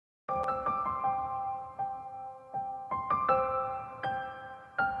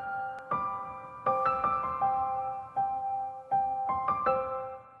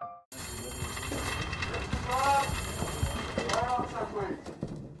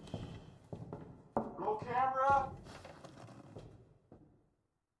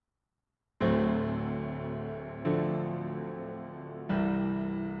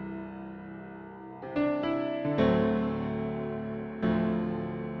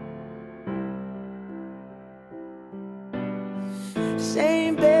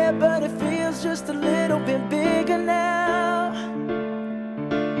same bed, but it feels just a little bit bigger now.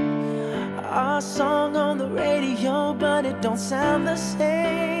 Our song on the radio, but it don't sound the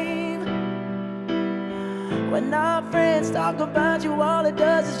same. When our friends talk about you, all it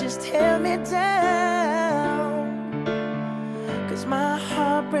does is just tear me down. 'Cause my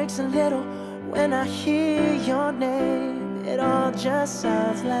heart breaks a little when I hear your name. It all just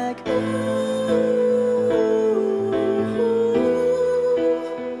sounds like ooh.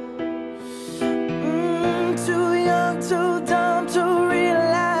 Too young, too dumb to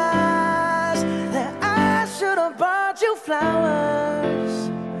realize that I should have bought you flowers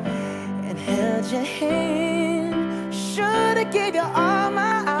and held your hand. Should have gave you all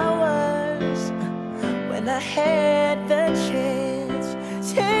my hours when I had the chance.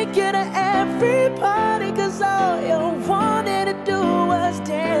 Take you to every party, 'cause all you wanted